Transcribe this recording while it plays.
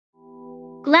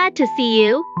glad to see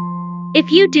you. If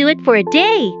you do it for a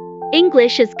day,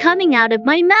 English is coming out of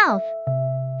my mouth.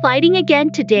 Fighting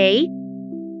again today?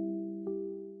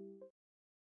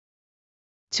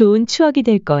 좋은 추억이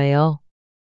될 거예요.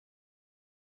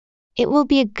 It will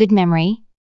be a good memory.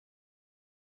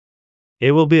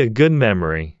 It will be a good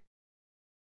memory.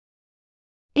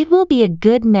 It will be a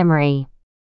good memory.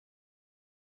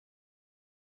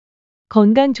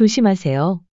 건강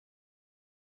조심하세요.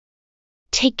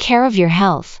 Take care of your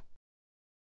health.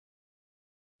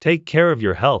 Take care of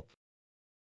your health.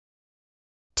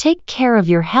 Take care of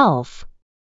your health.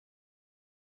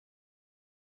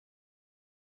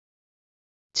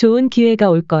 좋은 기회가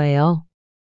올 거예요.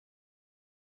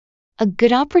 A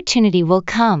good opportunity will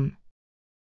come.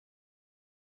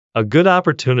 A good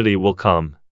opportunity will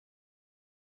come.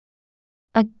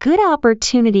 A good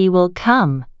opportunity will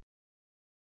come.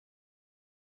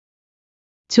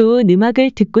 좋은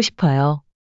음악을 듣고 싶어요.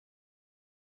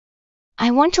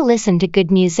 I want to listen to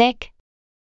good music.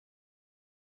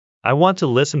 I want to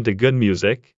listen to good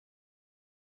music.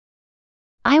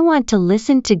 I want to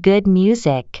listen to good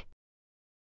music.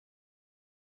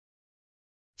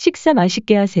 식사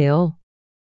맛있게 하세요.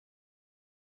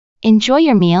 Enjoy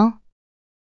your meal.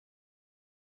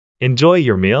 Enjoy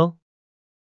your meal.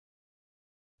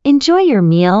 Enjoy your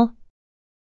meal.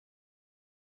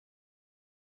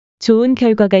 좋은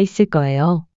결과가 있을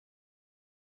거예요.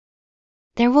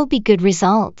 There will be good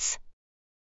results.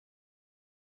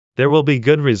 There will be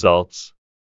good results.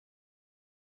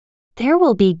 There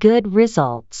will be good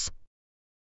results.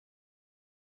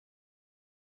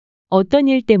 어떤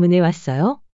일 때문에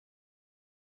왔어요?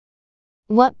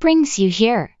 What brings you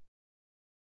here?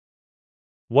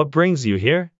 What brings you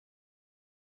here?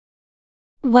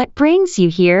 What brings you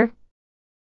here?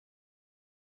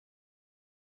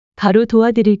 바로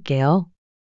도와드릴게요.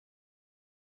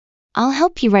 I'll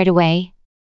help you right away.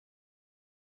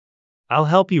 I'll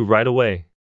help you right away.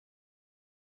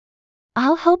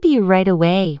 I'll help you right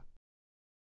away.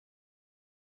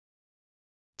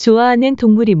 좋아하는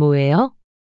동물이 뭐예요?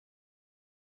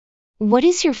 What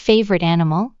is your favorite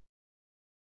animal?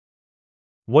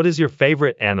 What is your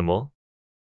favorite animal?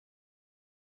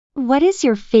 What is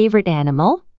your favorite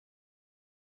animal?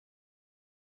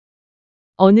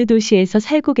 어느 도시에서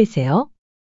살고 계세요?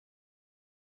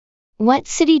 What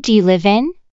city do you live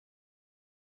in?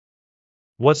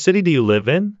 What city do you live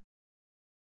in?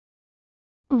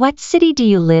 What city do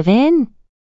you live in?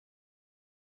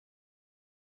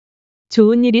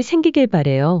 좋은 일이 생기길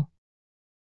바래요.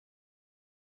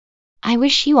 I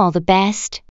wish you all the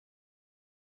best.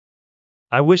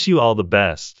 I wish you all the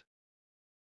best.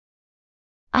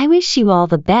 I wish you all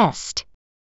the best.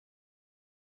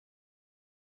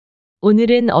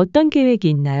 오늘은 어떤 계획이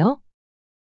있나요?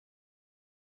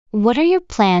 What are your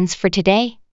plans for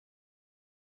today?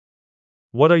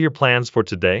 What are your plans for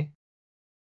today?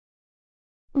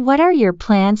 What are your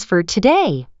plans for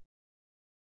today?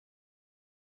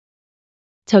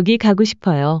 저기 가고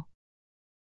싶어요.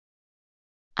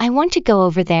 I want to go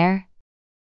over there.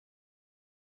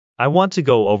 I want to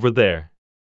go over there.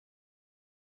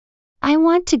 I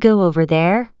want to go over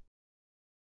there.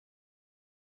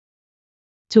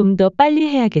 좀 더 빨리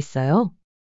해야겠어요.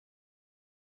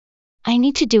 I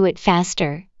need to do it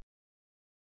faster.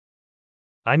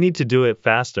 I need to do it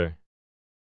faster.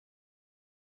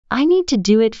 I need to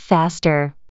do it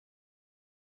faster.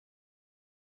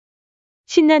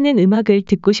 신나는 음악을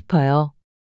듣고 싶어요.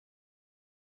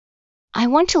 I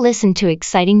want to listen to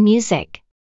exciting music.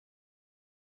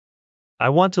 I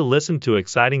want to listen to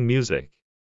exciting music.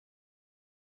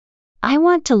 I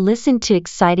want to listen to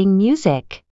exciting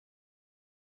music.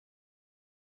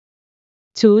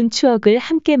 좋은 추억을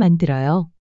함께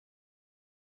만들어요.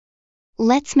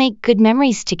 Let's make good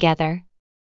memories together.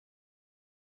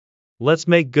 Let's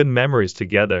make good memories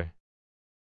together.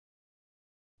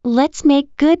 Let's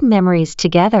make good memories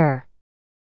together.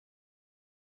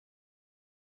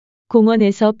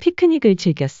 공원에서 피크닉을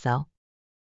즐겼어.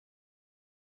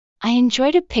 I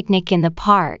enjoyed a picnic in the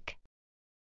park.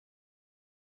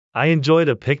 I enjoyed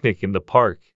a picnic in the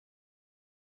park.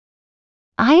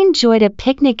 I enjoyed a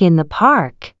picnic in the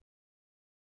park.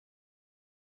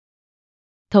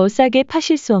 더 싸게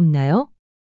파실 수 없나요?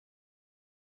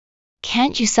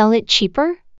 Can't you sell it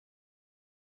cheaper?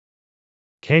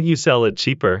 Can't you sell it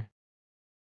cheaper?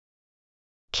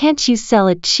 Can't you sell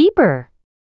it cheaper?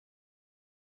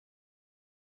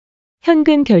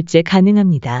 현금 결제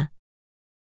가능합니다.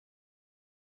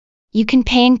 You can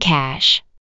pay in cash.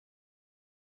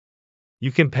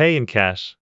 You can pay in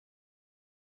cash.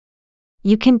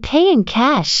 You can pay in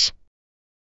cash.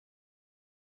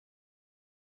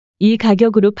 이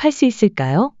가격으로 팔 수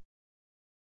있을까요?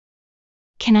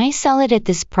 Can I sell it at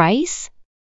this price?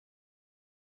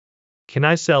 Can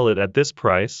I sell it at this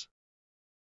price?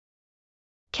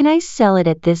 Can I sell it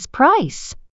at this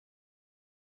price?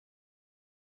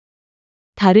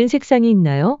 다른 색상이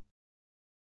있나요?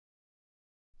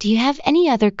 Do you have any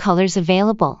other colors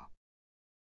available?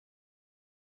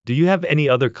 Do you have any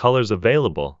other colors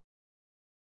available?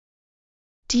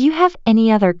 Do you have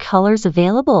any other colors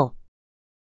available?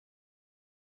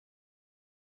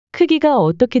 크기가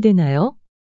어떻게 되나요?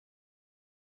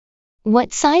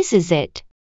 What size is it?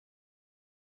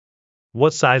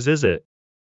 What size is it?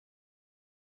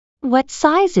 What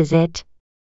size is it?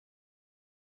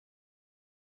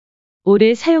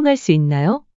 오래 사용할 수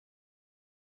있나요?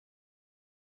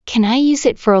 Can I use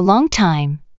it for a long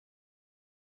time?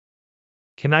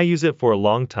 Can I use it for a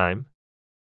long time?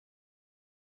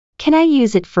 Can I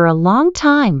use it for a long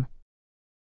time?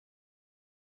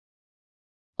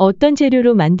 어떤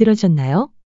재료로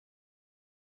만들어졌나요?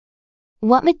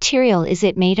 What material is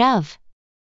it made of?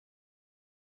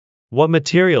 What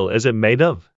material is it made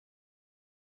of?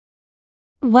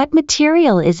 What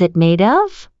material is it made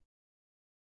of?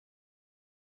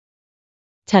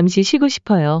 잠시 쉬고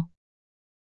싶어요.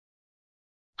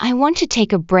 I want to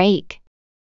take a break.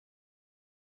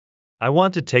 I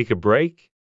want to take a break.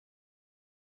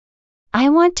 I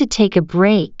want to take a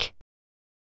break.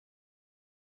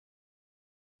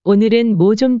 오늘은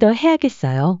뭐 좀 더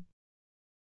해야겠어요.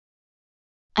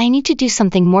 I need to do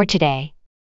something more today.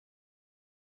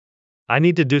 I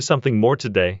need to do something more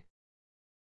today.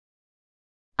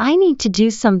 I need to do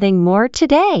something more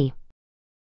today.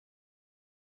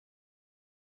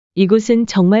 이곳은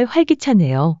정말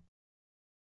활기차네요.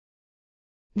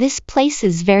 This place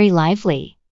is very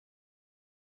lively.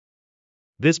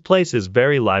 This place is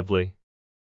very lively.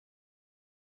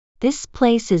 This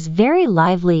place is very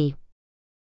lively.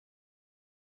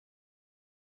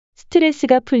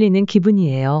 스트레스가 풀리는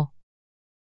기분이에요.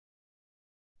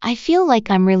 I feel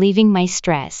like I'm relieving my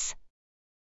stress.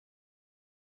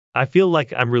 I feel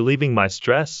like I'm relieving my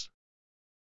stress.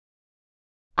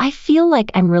 I feel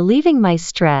like I'm relieving my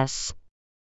stress.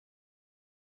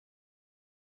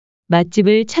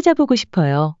 맛집을 찾아보고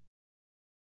싶어요.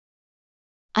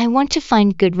 I want to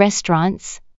find good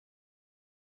restaurants.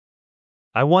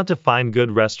 I want to find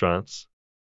good restaurants.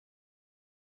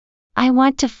 I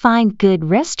want to find good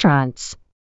restaurants.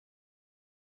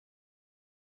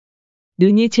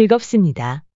 눈이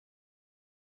즐겁습니다.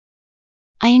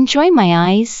 I enjoy my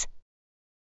eyes.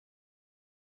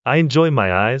 I enjoy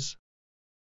my eyes.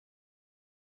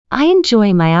 I enjoy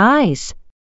my eyes.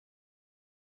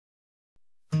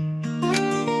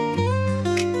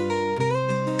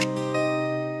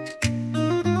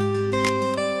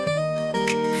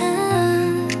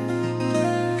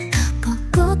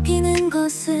 벚꽃 피는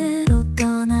곳으로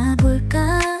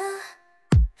떠나볼까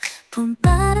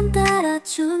봄바람 따라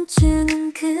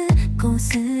춤추는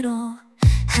그곳으로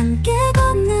함께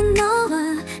걷는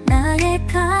너와 나의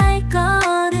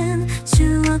발걸음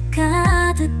추억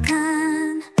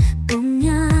가득한 봄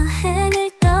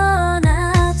여행을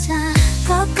떠나자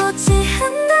벚꽃이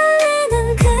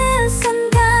흩날리는 그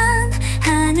순간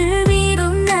하늘 위로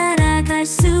날아갈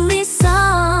수 있어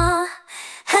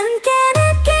함께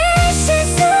느낄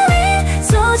실수의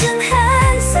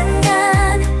소중한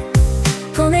순간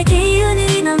봄의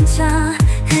기운이 넘쳐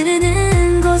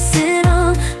흐르는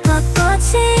곳으로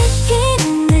벚꽃이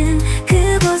피는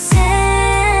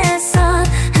그곳에서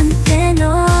함께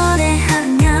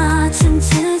노래하며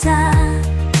춤추자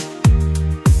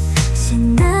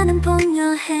신나는 봄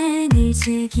여행을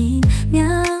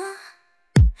즐기며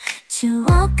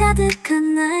추억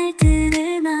가득한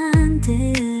날들을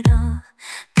만들어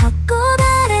벚꽃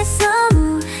아래서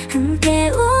함께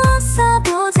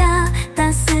웃어보자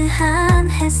따스한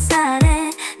햇살에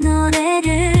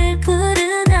노래를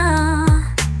부르며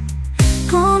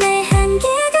봄의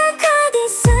향기가 가득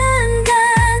순간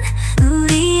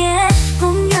우리의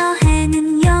봄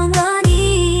여행은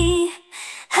영원히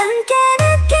함께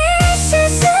느낄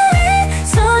실수의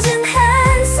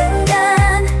소중한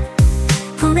순간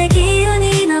봄의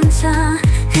기운이 넘쳐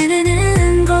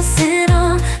흐르는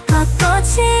곳으로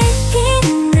벚꽃이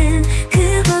피는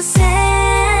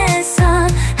그곳에서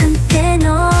함께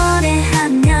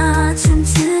노래하며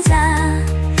춤추자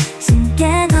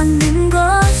함께 걷는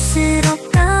곳으로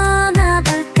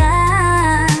떠나볼까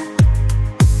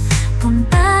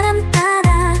봄바람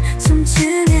따라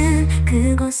춤추는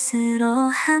그곳으로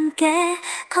함께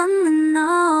걷는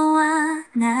너와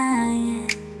나의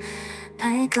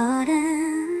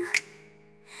발걸음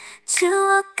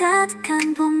추억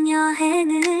가득한 봄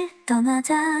여행을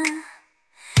떠나자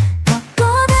벚꽃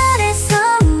아래서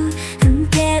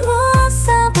함께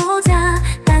웃어보자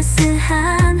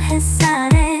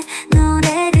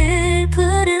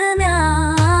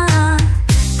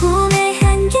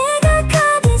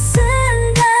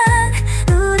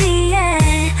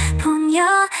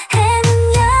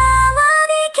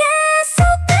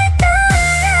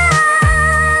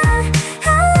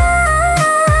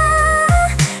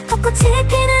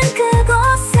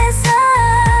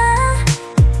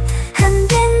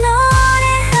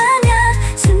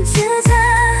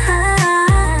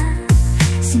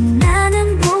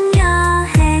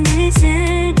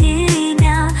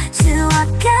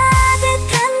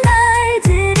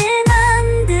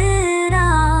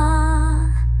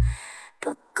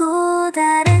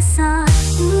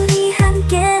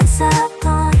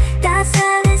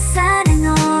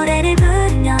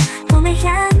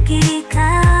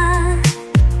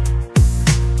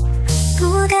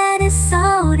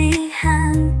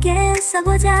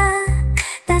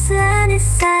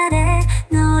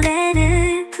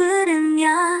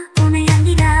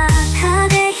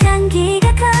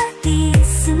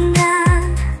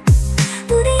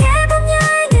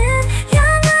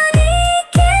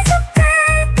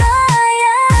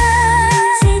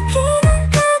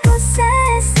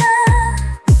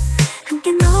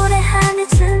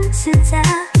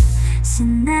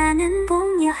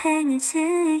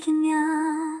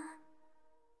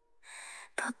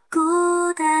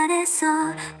벚꽃 아래서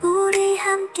우리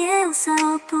함께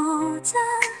웃어보자.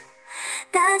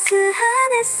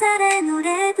 따스한 햇살에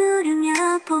노래 부르며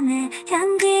봄의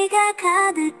향기가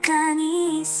가득한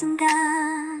이 순간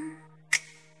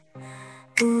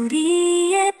우리